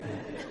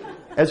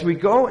as we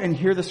go and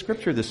hear the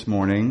scripture this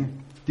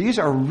morning, these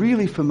are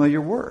really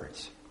familiar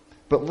words.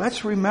 But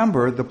let's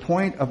remember the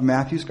point of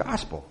Matthew's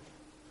gospel.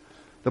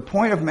 The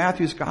point of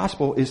Matthew's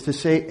gospel is to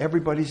say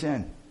everybody's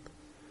in.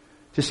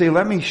 To say,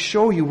 let me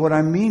show you what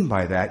I mean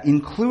by that,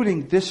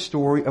 including this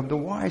story of the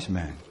wise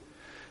men.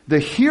 The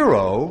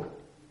hero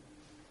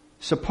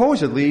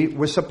supposedly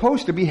was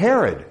supposed to be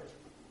Herod.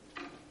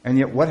 And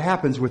yet what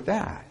happens with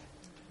that?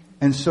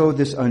 And so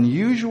this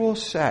unusual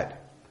set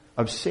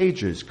of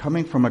sages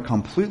coming from a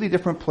completely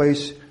different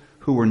place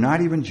who were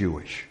not even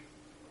Jewish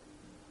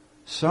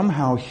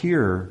somehow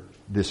hear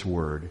this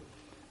word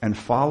and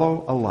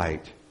follow a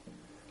light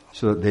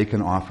so that they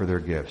can offer their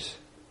gifts.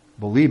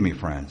 Believe me,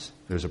 friends,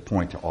 there's a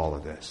point to all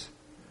of this.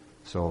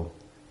 So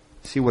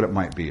see what it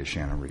might be as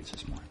Shannon reads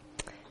this morning.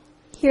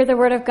 Hear the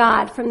word of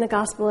God from the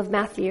Gospel of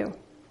Matthew.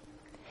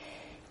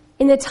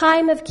 In the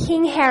time of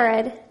King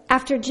Herod,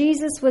 after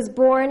Jesus was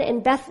born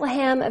in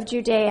Bethlehem of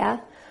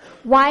Judea,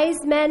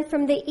 wise men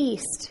from the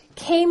east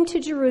came to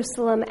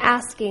Jerusalem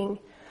asking,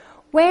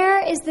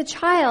 "Where is the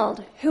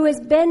child who has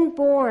been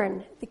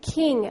born, the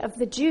King of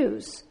the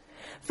Jews?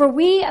 For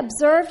we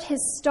observed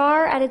his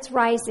star at its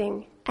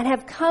rising and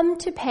have come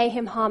to pay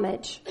him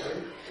homage."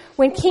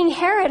 When King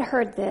Herod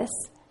heard this,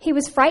 he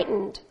was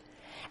frightened,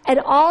 and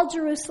all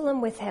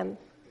Jerusalem with him.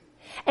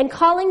 And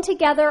calling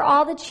together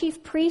all the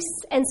chief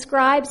priests and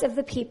scribes of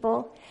the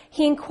people,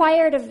 he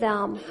inquired of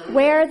them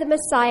where the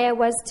Messiah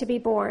was to be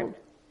born.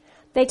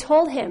 They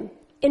told him,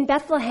 "In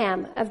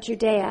Bethlehem of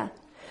Judea,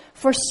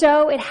 for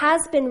so it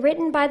has been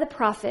written by the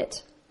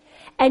prophet,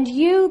 'And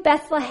you,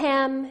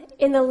 Bethlehem,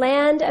 in the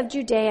land of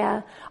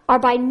Judea, are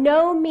by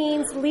no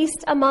means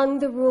least among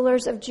the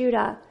rulers of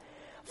Judah.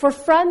 For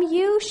from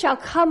you shall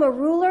come a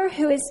ruler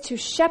who is to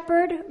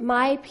shepherd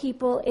my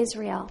people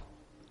Israel.'"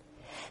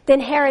 Then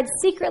Herod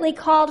secretly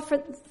called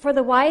for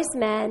the wise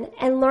men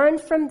and learned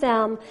from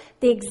them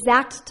the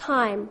exact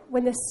time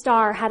when the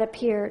star had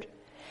appeared.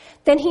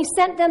 Then he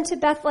sent them to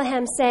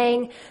Bethlehem,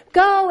 saying,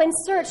 "Go and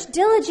search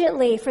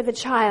diligently for the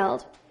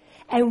child.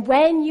 And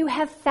when you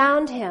have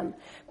found him,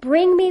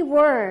 bring me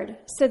word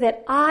so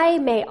that I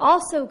may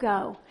also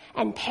go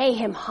and pay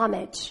him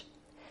homage."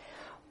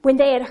 When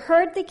they had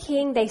heard the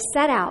king, they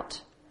set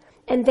out,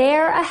 and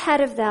there ahead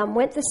of them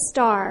went the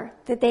star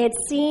that they had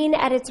seen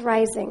at its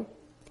rising,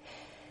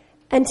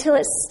 until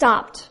it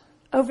stopped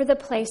over the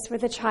place where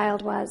the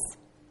child was.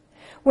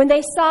 When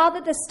they saw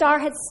that the star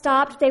had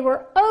stopped, they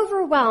were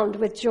overwhelmed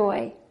with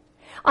joy.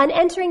 On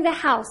entering the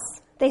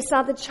house, they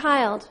saw the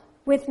child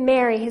with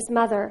Mary, his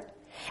mother,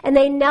 and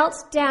they knelt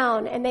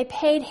down and they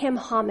paid him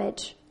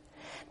homage.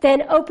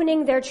 Then,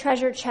 opening their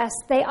treasure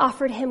chest, they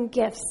offered him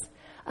gifts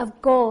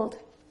of gold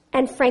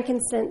and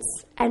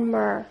frankincense and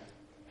myrrh.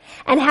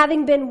 And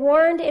having been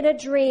warned in a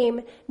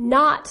dream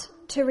not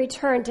to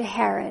return to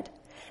Herod,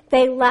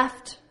 they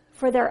left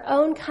for their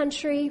own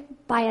country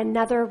by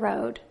another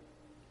road.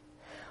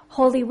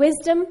 Holy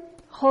wisdom,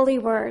 holy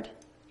word.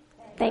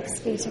 Thanks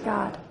be to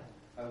God.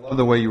 I love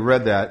the way you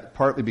read that,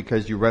 partly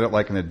because you read it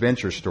like an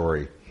adventure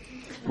story,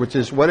 which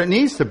is what it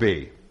needs to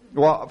be.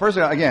 Well, first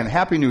of all, again,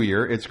 Happy New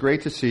Year. It's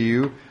great to see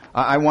you.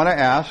 I want to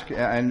ask,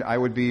 and I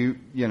would be,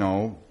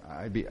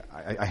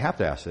 I have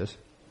to ask this.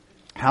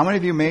 How many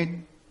of you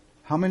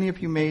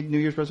made New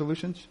Year's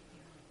resolutions?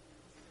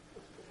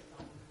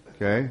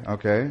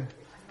 Okay.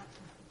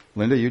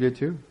 Linda, you did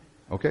too?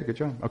 Okay, good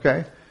job.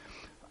 Okay.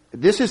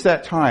 This is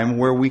that time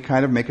where we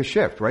kind of make a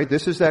shift, right?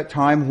 This is that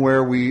time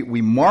where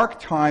we mark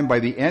time by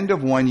the end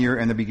of one year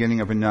and the beginning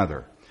of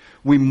another.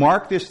 We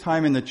mark this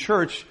time in the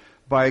church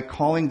by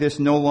calling this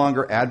no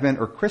longer Advent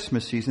or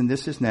Christmas season.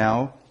 This is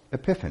now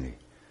Epiphany.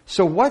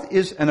 So what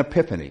is an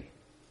epiphany?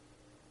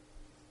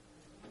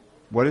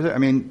 What is it? I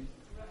mean,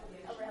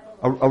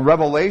 a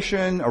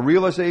revelation, a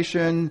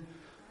realization,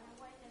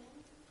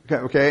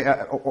 okay,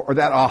 or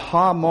that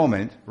aha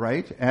moment,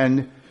 right?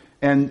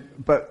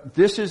 But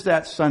this is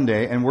that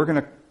Sunday, and we're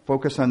going to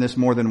focus on this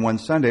more than one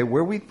Sunday,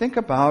 where we think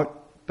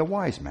about the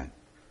wise men.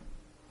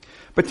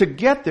 But to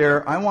get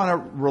there, I want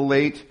to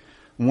relate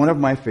one of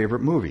my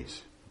favorite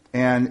movies,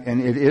 and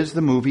it is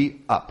the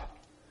movie Up.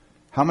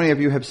 How many of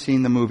you have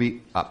seen the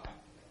movie Up?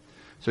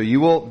 So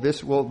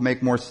this will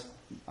make more,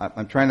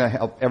 I'm trying to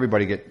help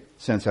everybody get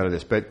sense out of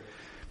this, but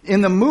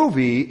in the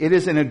movie, it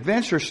is an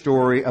adventure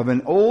story of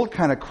an old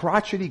kind of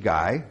crotchety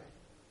guy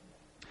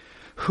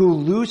who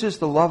loses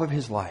the love of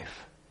his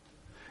life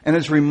and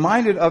is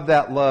reminded of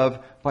that love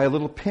by a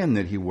little pin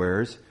that he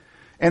wears,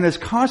 and is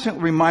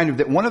constantly reminded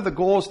that one of the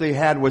goals they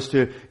had was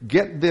to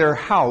get their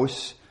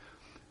house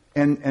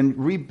and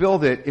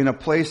rebuild it in a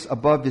place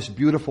above this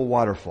beautiful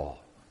waterfall.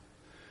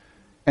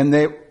 And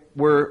they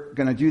were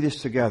going to do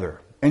this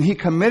together. And he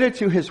committed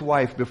to his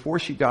wife before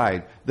she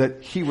died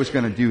that he was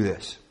going to do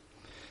this.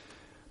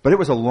 But it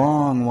was a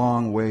long,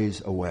 long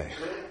ways away.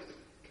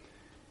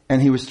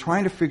 And he was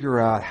trying to figure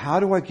out, how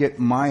do I get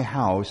my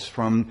house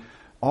from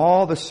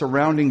all the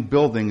surrounding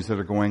buildings that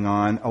are going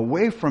on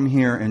away from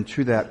here and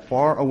to that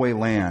far away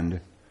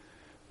land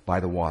by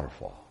the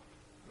waterfall?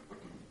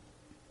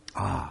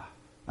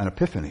 An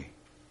epiphany.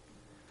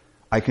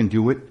 I can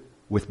do it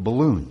with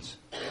balloons.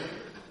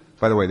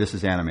 By the way, this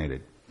is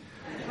animated.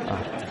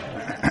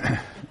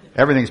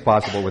 Everything's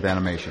possible with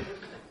animation.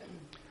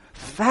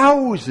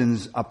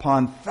 Thousands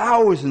upon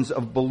thousands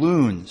of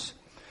balloons.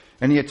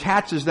 And he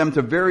attaches them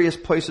to various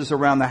places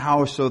around the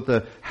house so that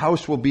the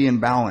house will be in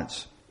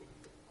balance.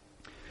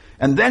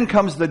 And then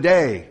comes the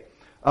day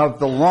of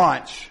the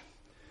launch.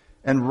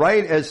 And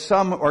right as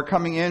some are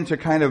coming in to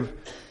kind of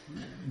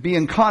be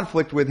in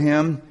conflict with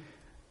him,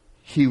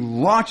 he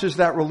launches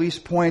that release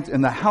point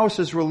and the house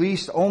is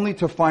released only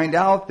to find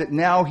out that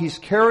now he's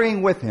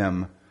carrying with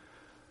him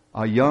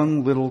a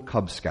young little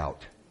Cub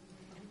Scout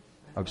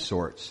of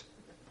sorts.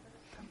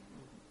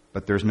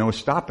 But there's no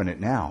stopping it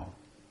now.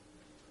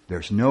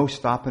 There's no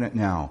stopping it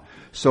now.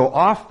 So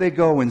off they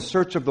go in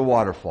search of the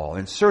waterfall,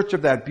 in search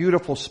of that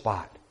beautiful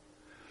spot.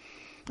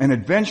 And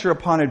adventure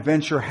upon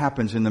adventure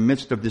happens in the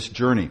midst of this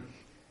journey,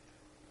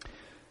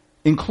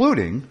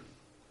 including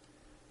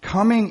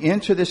coming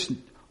into this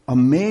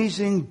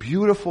amazing,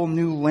 beautiful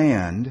new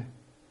land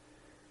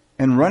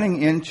and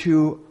running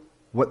into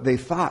what they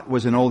thought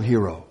was an old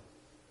hero,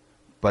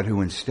 but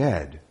who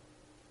instead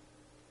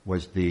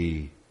was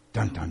the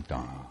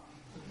dun-dun-dun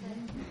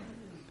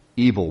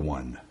evil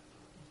one.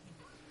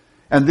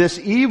 And this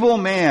evil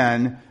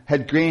man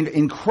had gained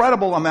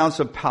incredible amounts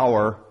of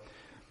power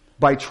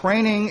by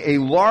training a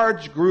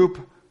large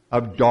group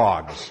of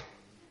dogs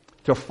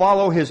to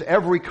follow his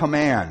every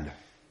command.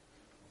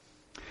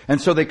 And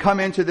so they come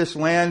into this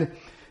land,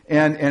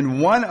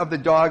 and one of the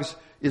dogs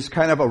is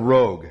kind of a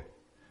rogue.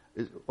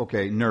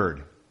 Okay,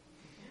 nerd.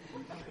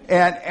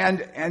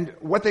 And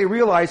what they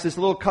realize, this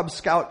little Cub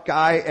Scout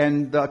guy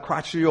and the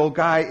crotchety old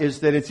guy,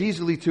 is that it's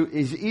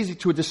easy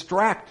to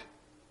distract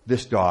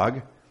this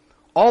dog.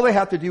 All they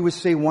have to do is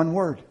say one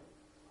word. You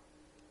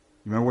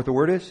remember what the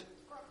word is?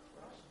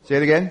 Say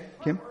it again,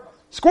 Kim.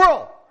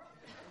 Squirrel!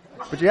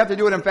 But you have to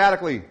do it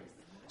emphatically.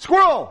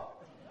 Squirrel!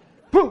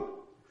 Pooh!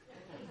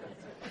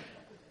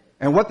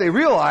 And what they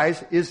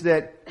realize is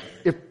that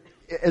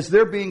as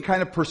they're being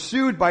kind of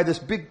pursued by this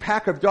big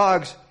pack of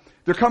dogs,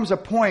 there comes a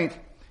point,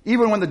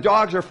 even when the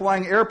dogs are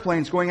flying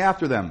airplanes going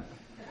after them.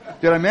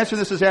 Did I mention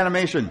this as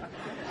animation?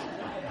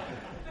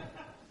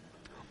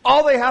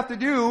 All they have to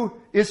do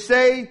is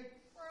say,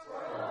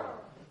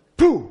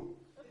 pooh!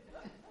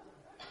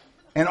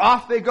 And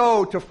off they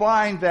go to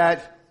find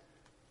that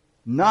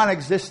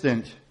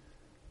non-existent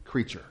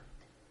creature.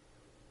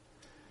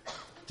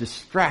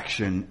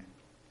 Distraction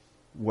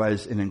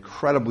was an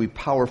incredibly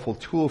powerful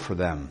tool for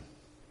them.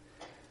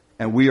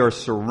 And we are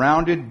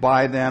surrounded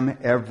by them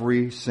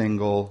every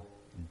single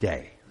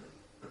day.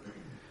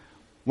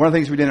 One of the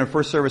things we did in our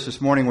first service this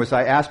morning was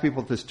I asked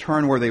people to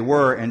turn where they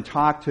were and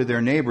talk to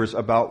their neighbors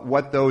about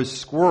what those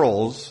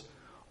squirrels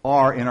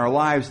are in our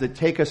lives that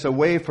take us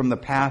away from the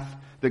path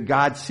that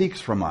God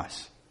seeks from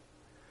us.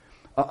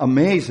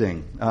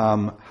 Amazing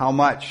how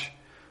much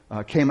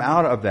came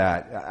out of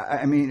that.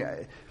 I mean,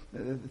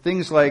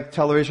 things like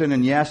television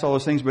and yes, all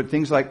those things, but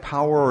things like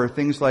power or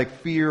things like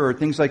fear or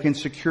things like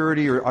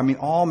insecurity or,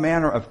 all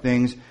manner of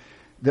things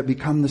that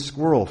become the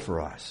squirrel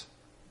for us.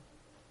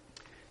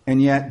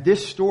 And yet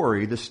this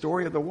story, the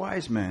story of the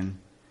wise men,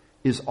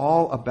 is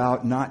all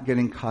about not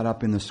getting caught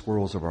up in the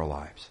squirrels of our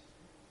lives.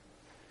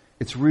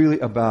 It's really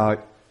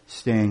about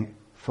staying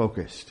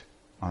focused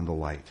on the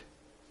light.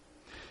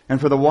 And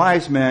for the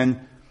wise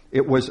men,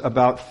 it was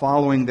about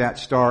following that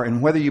star.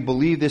 And whether you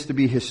believe this to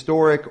be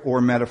historic or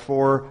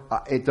metaphor,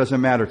 it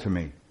doesn't matter to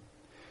me.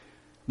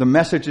 The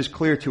message is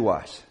clear to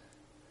us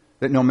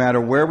that no matter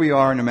where we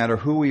are, no matter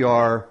who we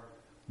are,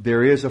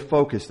 there is a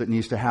focus that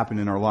needs to happen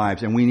in our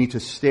lives. And we need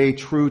to stay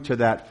true to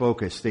that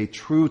focus, stay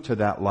true to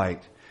that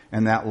light.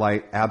 And that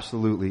light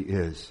absolutely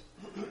is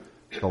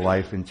the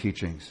life and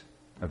teachings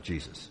of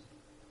Jesus.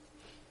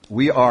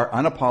 We are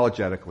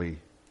unapologetically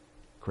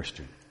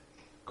Christian.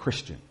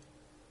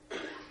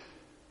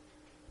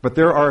 But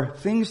there are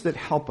things that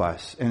help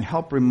us and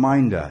help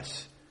remind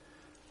us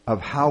of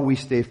how we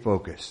stay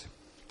focused.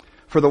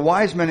 For the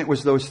wise men, it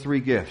was those three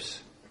gifts: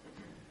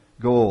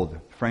 gold,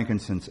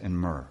 frankincense, and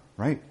myrrh,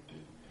 right?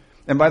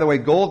 And by the way,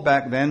 gold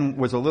back then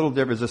was a little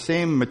different. It was the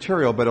same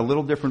material, but a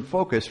little different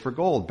focus for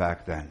gold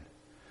back then.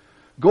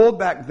 Gold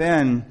back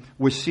then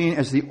was seen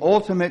as the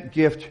ultimate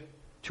gift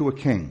to a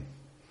king.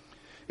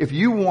 If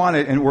you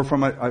wanted, and were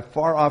from a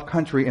far off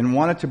country and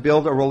wanted to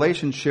build a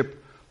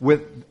relationship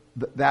with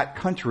that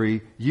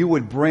country, you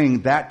would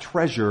bring that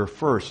treasure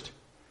first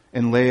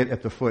and lay it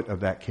at the foot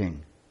of that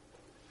king.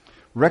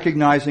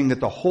 Recognizing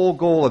that the whole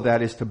goal of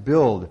that is to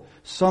build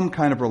some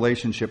kind of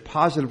relationship,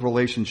 positive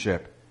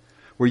relationship,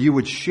 where you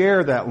would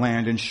share that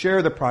land and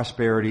share the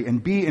prosperity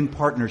and be in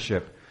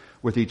partnership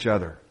with each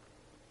other.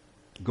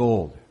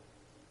 Gold.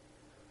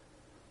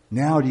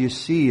 Now do you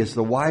see, as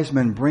the wise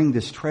men bring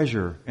this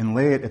treasure and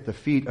lay it at the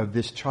feet of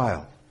this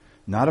child,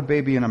 not a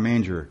baby in a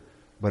manger,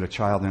 but a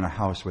child in a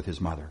house with his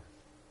mother,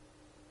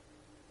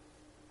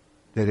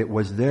 that it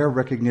was their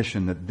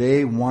recognition that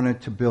they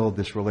wanted to build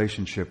this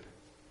relationship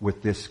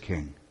with this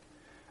king,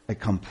 a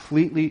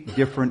completely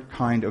different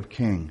kind of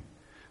king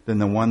than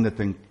the one that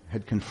they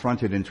had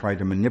confronted and tried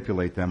to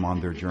manipulate them on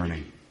their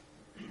journey.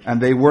 And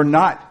they were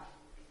not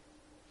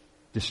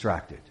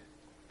distracted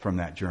from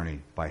that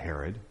journey by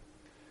Herod.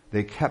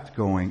 They kept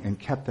going and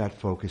kept that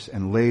focus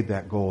and laid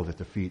that gold at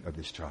the feet of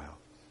this child.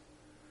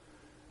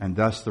 And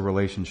thus the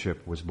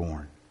relationship was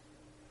born.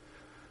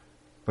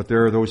 But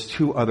there are those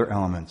two other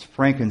elements.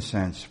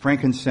 Frankincense.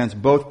 Frankincense,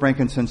 both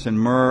frankincense and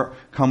myrrh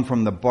come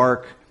from the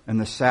bark and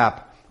the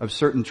sap of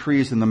certain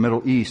trees in the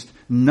Middle East,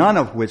 none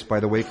of which, by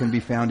the way, can be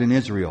found in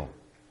Israel.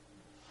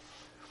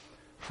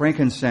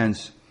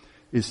 Frankincense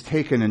is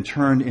taken and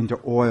turned into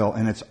oil,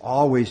 and it's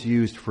always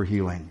used for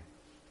healing.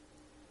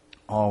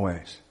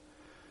 Always.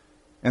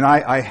 And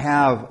I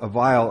have a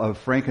vial of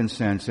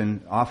frankincense,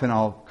 and often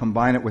I'll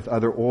combine it with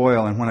other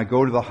oil, and when I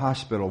go to the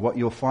hospital, what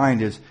you'll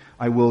find is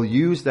I will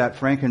use that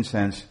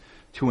frankincense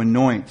to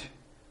anoint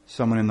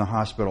someone in the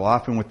hospital,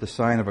 often with the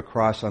sign of a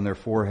cross on their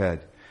forehead,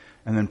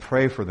 and then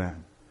pray for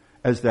them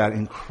as that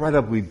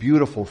incredibly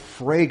beautiful,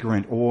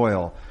 fragrant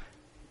oil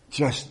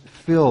just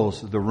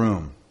fills the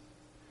room.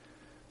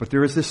 But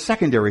there is this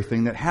secondary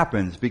thing that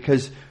happens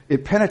because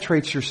it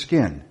penetrates your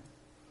skin.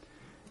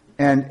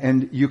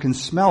 And you can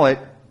smell it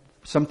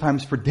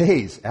sometimes for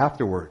days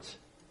afterwards.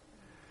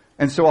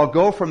 And so I'll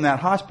go from that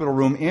hospital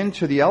room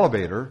into the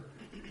elevator,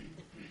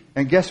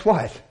 and guess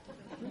what?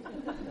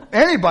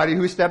 Anybody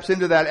who steps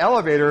into that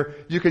elevator,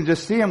 you can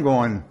just see them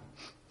going.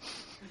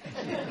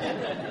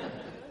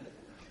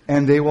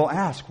 And they will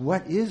ask,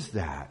 what is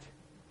that?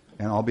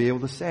 And I'll be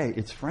able to say,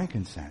 it's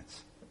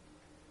frankincense.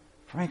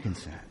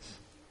 Frankincense.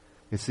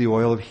 It's the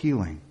oil of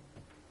healing.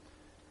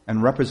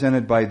 And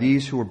represented by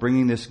these who are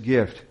bringing this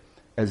gift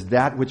as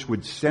that which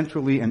would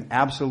centrally and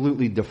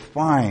absolutely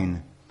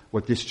define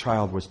what this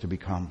child was to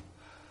become.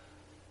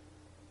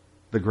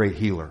 The great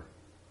healer.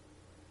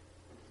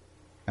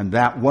 And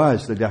that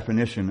was the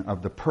definition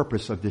of the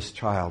purpose of this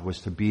child,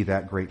 was to be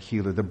that great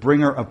healer, the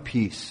bringer of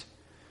peace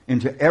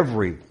into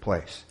every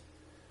place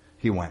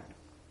he went.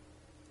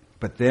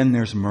 But then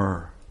there's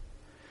myrrh.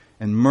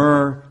 And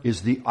myrrh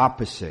is the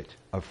opposite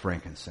of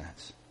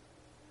frankincense.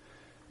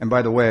 And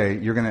by the way,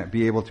 you're going to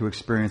be able to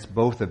experience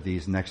both of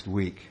these next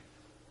week.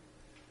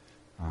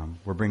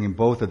 We're bringing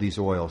both of these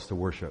oils to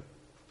worship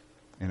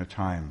in a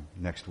time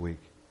next week.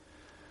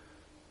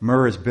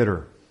 Myrrh is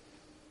bitter.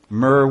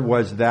 Myrrh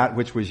was that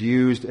which was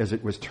used as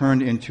it was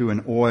turned into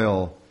an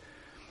oil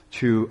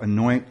to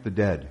anoint the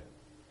dead.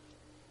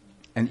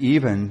 And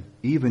even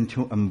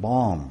to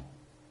embalm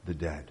the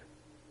dead.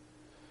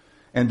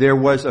 And there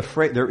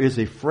is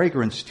a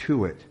fragrance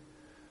to it.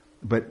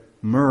 But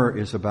myrrh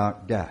is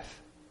about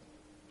death.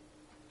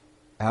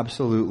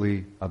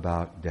 Absolutely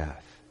about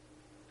death.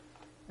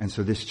 And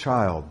so this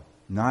child,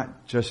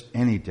 not just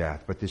any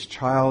death, but this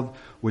child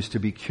was to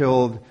be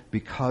killed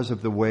because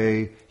of the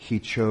way he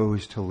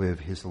chose to live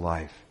his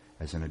life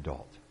as an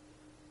adult.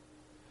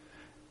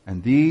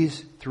 And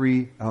these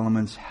three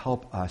elements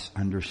help us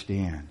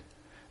understand.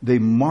 They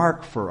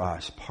mark for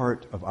us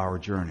part of our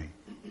journey.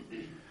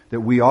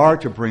 That we are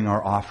to bring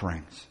our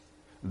offerings,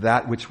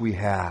 that which we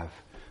have,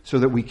 so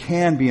that we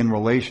can be in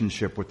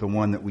relationship with the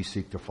one that we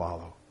seek to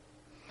follow.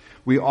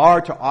 We are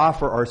to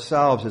offer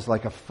ourselves as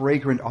like a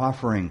fragrant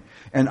offering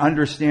and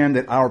understand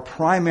that our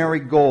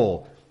primary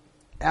goal,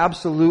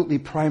 absolutely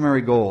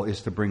primary goal,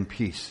 is to bring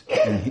peace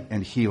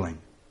and healing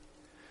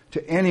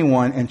to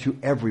anyone and to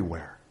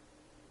everywhere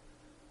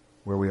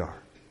where we are.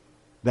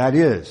 That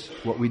is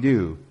what we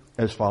do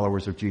as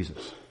followers of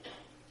Jesus.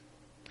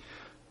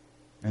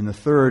 And the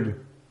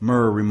third,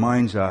 myrrh,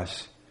 reminds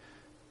us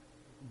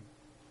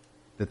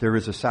that there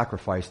is a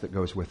sacrifice that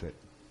goes with it.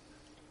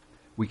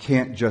 We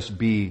can't just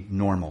be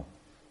normal.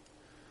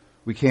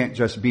 We can't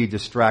just be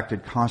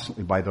distracted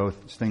constantly by those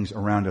things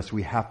around us.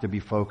 We have to be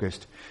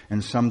focused.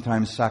 And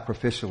sometimes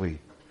sacrificially,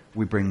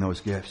 we bring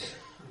those gifts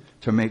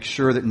to make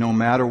sure that no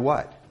matter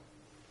what,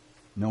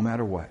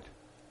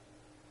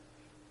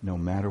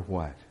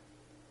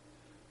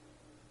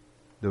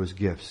 those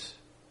gifts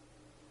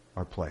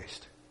are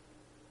placed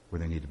where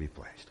they need to be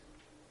placed.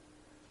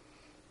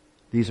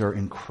 These are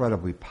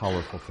incredibly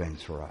powerful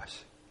things for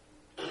us,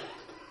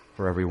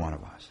 for every one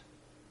of us.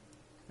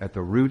 At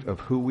the root of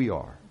who we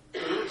are,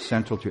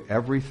 central to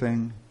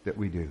everything that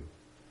we do,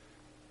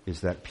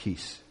 is that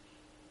peace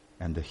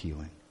and the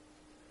healing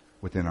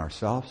within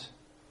ourselves,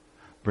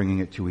 bringing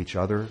it to each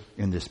other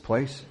in this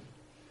place,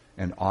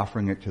 and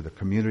offering it to the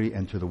community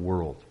and to the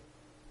world.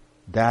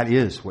 That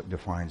is what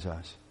defines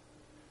us.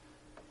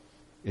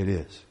 It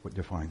is what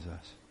defines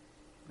us.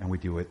 And we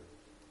do it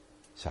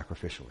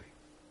sacrificially.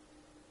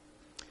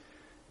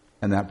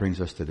 And that brings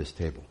us to this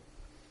table.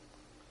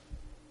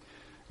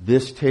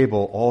 This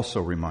table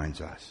also reminds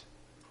us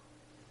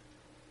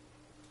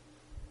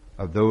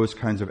of those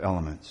kinds of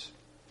elements.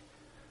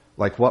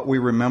 Like what we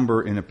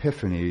remember in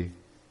Epiphany,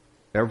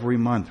 every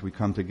month we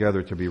come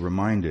together to be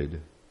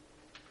reminded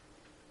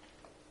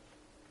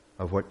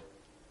of what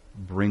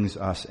brings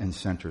us and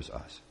centers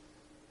us.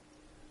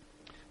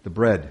 The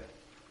bread.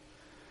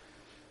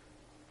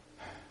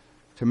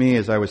 To me,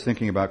 as I was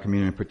thinking about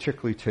communion,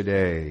 particularly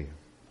today,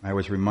 I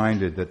was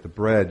reminded that the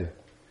bread,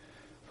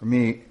 for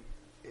me,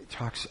 it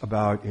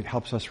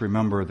helps us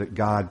remember that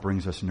God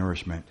brings us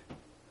nourishment.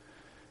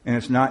 And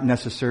it's not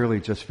necessarily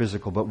just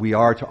physical, but we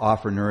are to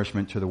offer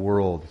nourishment to the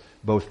world,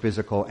 both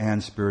physical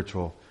and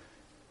spiritual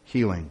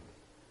healing.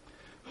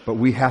 But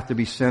we have to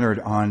be centered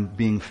on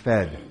being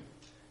fed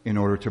in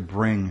order to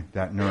bring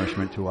that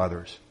nourishment to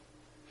others.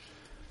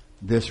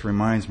 This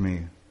reminds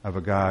me of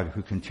a God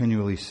who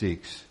continually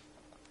seeks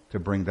to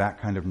bring that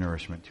kind of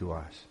nourishment to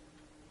us.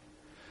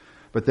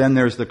 But then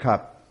there's the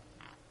cup.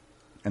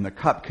 And the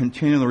cup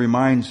continually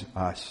reminds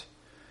us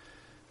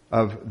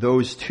of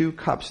those two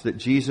cups that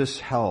Jesus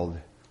held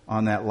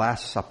on that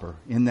Last Supper,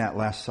 in that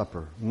Last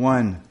Supper.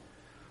 One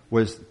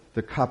was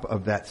the cup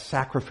of that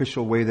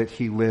sacrificial way that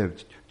he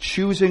lived,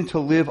 choosing to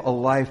live a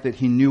life that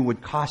he knew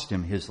would cost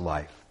him his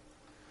life.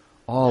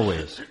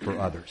 Always for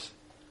others.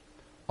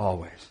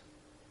 Always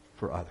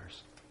for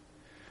others.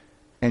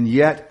 And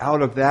yet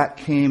out of that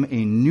came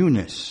a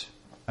newness,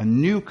 a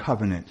new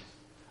covenant,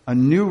 a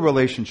new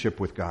relationship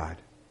with God.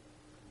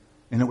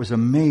 And it was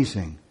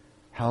amazing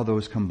how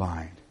those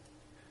combined.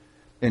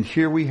 And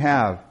here we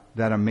have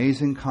that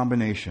amazing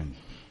combination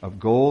of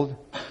gold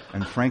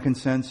and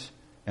frankincense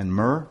and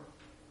myrrh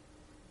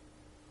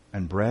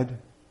and bread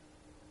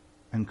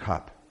and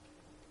cup.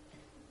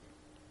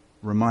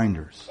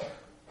 Reminders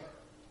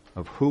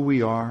of who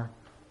we are,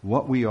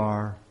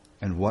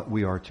 and what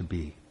we are to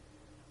be.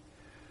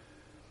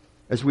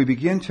 As we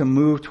begin to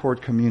move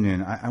toward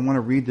communion, I want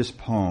to read this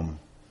poem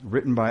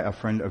written by a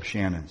friend of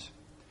Shannon's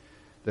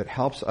that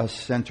helps us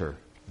center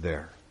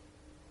there.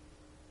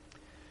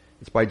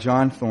 It's by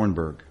John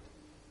Thornburg.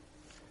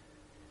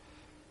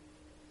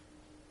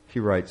 He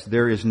writes,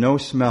 "There is no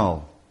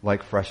smell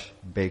like fresh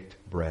baked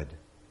bread,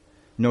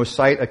 no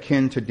sight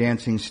akin to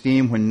dancing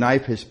steam when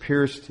knife has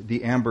pierced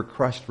the amber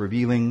crust,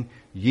 revealing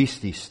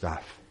yeasty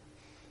stuff.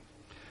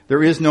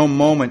 There is no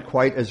moment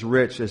quite as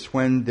rich as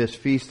when this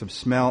feast of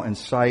smell and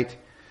sight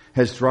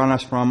has drawn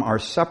us from our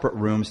separate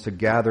rooms to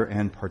gather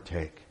and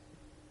partake.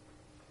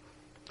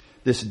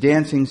 This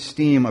dancing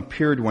steam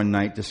appeared one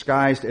night,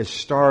 disguised as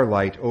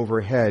starlight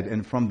overhead,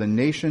 and from the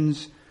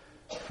nations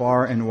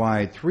far and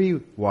wide,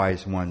 3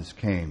 wise ones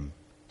came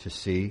to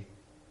see.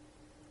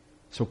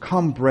 So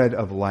come, bread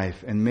of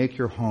life, and make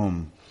your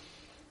home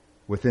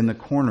within the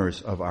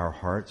corners of our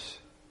hearts.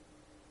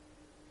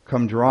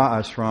 Come draw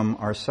us from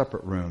our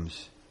separate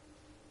rooms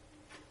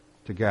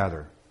to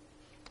gather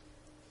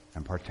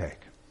and partake.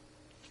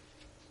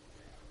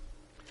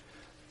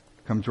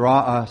 Come draw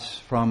us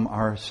from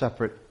our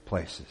separate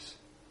places.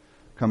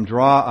 Come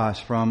draw us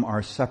from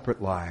our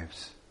separate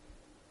lives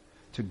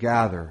to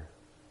gather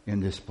in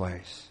this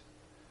place,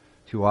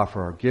 to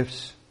offer our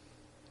gifts,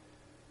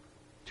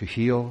 to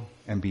heal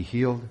and be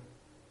healed,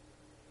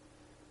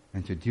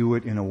 and to do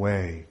it in a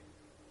way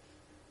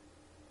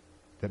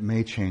that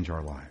may change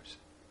our lives.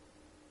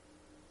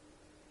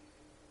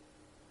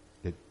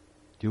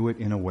 Do it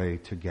in a way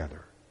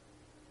together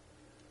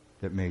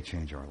that may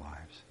change our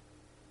lives.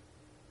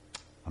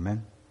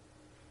 Amen.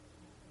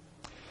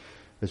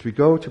 As we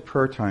go to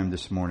prayer time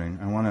this morning,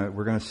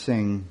 we're going to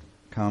sing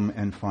 "Come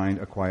and Find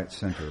a Quiet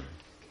Center."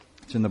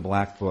 It's in the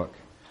Black Book.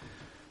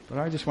 But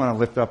I just want to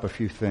lift up a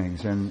few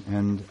things,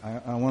 and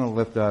I want to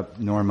lift up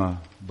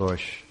Norma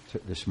Bush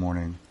this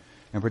morning,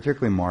 and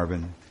particularly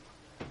Marvin,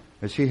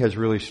 as he has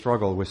really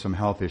struggled with some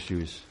health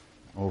issues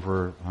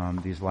over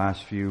these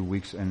last few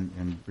weeks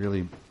and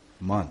really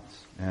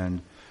months.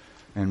 And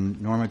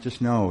Norma,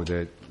 just know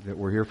that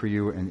we're here for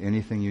you and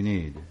anything you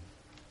need.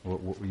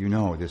 You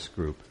know this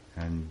group,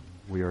 and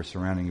we are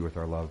surrounding you with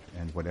our love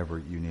and whatever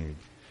you need.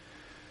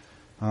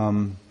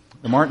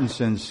 The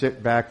Martinsons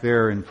sit back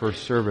there in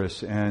first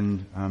service,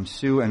 and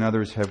Sue and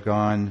others have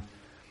gone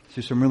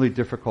through some really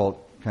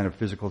difficult kind of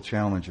physical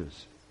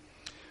challenges.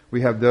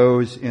 We have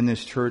those in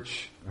this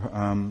church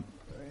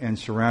and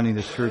surrounding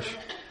this church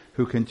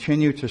who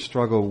continue to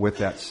struggle with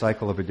that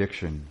cycle of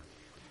addiction.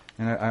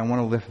 And I want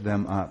to lift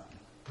them up.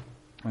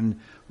 And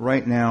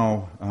right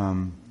now,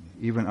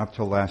 even up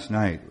till last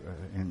night,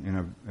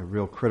 in a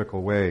real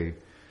critical way,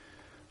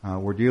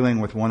 we're dealing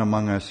with one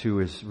among us who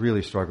is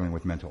really struggling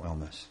with mental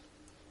illness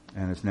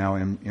and is now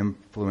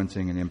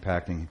influencing and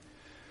impacting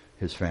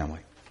his family.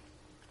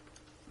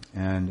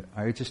 And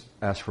I just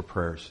ask for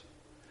prayers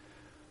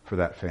for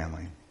that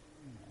family.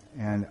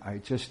 And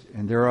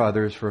there are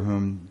others for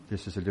whom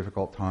this is a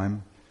difficult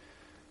time.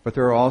 But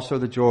there are also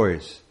the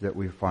joys that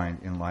we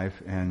find in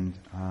life. And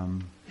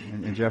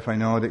Jeff, I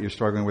know that you're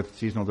struggling with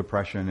seasonal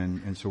depression,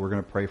 and so we're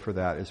going to pray for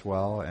that as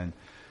well.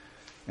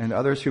 And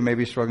others who may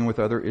be struggling with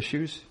other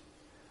issues.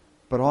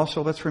 But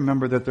also, let's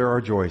remember that there are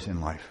joys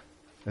in life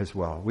as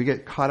well. We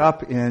get caught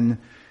up in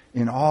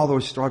all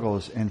those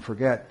struggles and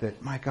forget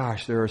that, my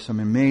gosh, there are some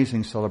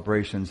amazing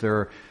celebrations. There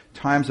are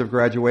times of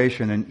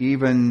graduation and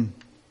even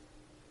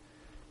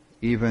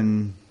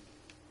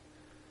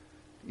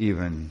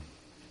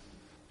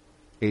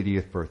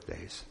 80th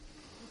birthdays.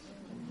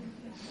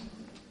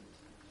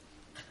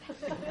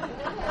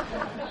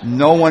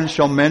 No one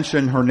shall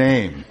mention her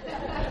name.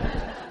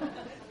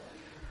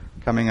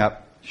 Coming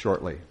up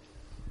shortly.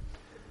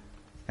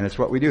 And it's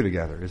what we do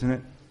together, isn't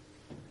it?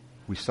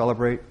 We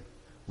celebrate,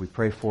 we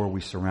pray for,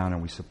 we surround,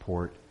 and we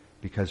support.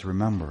 Because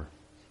remember,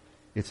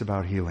 It's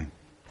about healing.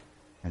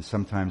 And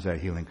sometimes that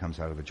healing comes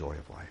out of the joy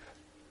of life.